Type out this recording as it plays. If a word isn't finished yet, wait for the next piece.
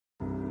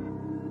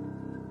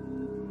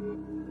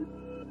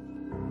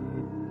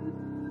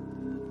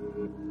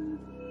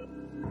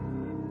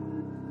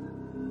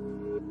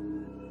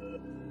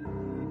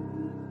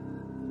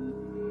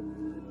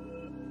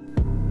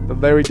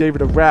Larry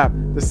David of rap,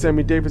 the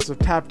Sammy Davis of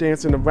tap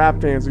dancing and rap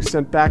fans who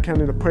send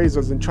backhanded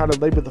appraisals and try to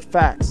label the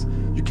facts.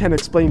 You can't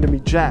explain to me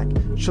jack.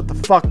 Shut the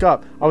fuck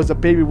up. I was a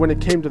baby when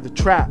it came to the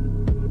trap.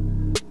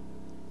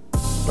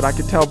 But I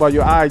can tell by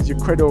your eyes you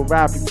cradle a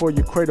rap before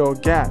you cradle a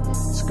gat.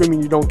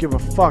 Screaming you don't give a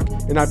fuck,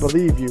 and I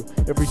believe you.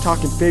 If we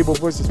talking fable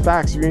versus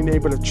facts, you ain't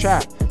able to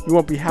chat. You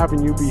won't be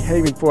having you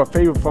behaving for a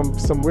favor from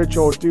some rich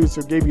old dudes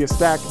who gave you a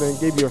stack and then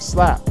gave you a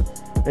slap.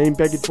 I ain't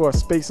begging for a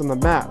space on the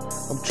map.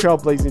 I'm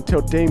trailblazing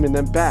till Damon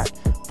then back.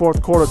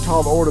 Fourth quarter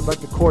tall order like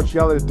the coach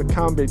yelling at the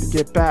combat to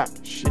get back.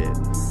 Shit,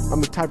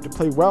 I'm the type to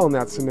play well in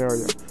that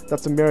scenario.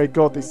 That's a merry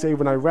goat they say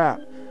when I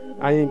rap.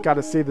 I ain't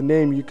gotta say the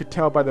name, you could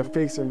tell by their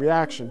face and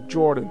reaction.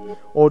 Jordan.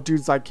 Old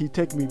dudes like he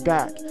take me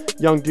back.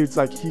 Young dudes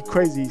like he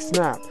crazy, he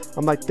snap.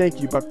 I'm like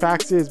thank you, but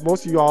facts is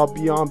most of y'all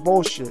be on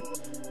bullshit.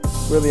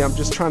 Really, I'm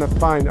just trying to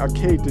find a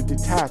cave to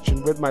detach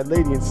and with my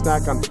lady and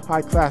snack on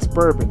high-class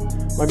bourbon.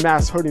 My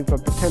mass hurting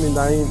from pretending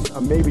that I ain't a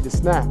maybe to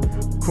snap.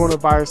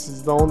 Coronavirus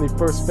is the only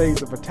first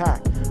phase of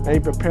attack. I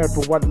ain't prepared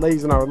for what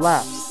lays in our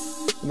laps.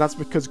 And that's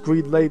because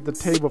greed laid the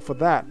table for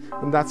that.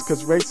 And that's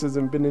because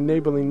racism been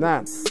enabling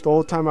that. The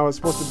whole time I was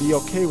supposed to be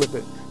okay with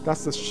it.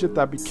 That's the shit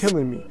that be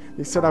killing me.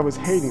 They said I was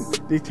hating.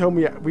 They told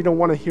me we don't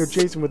want to hear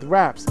Jason with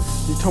raps.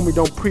 They told me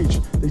don't preach.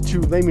 They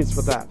too layman's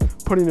for that.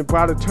 Putting in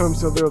broader terms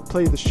so they'll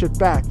play the shit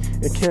back.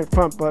 And can't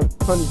front, but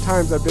plenty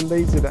times I've been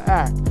lazy to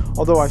act.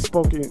 Although I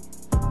spoke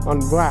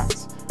on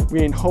wax.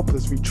 We ain't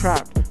hopeless, we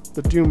trapped.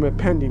 The doom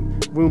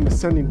impending, room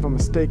ascending from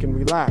mistake and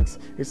relax.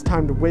 It's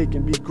time to wake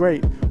and be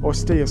great, or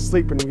stay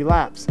asleep and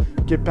relapse.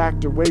 Get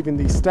back to waving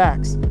these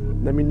stacks.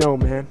 Let me know,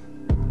 man.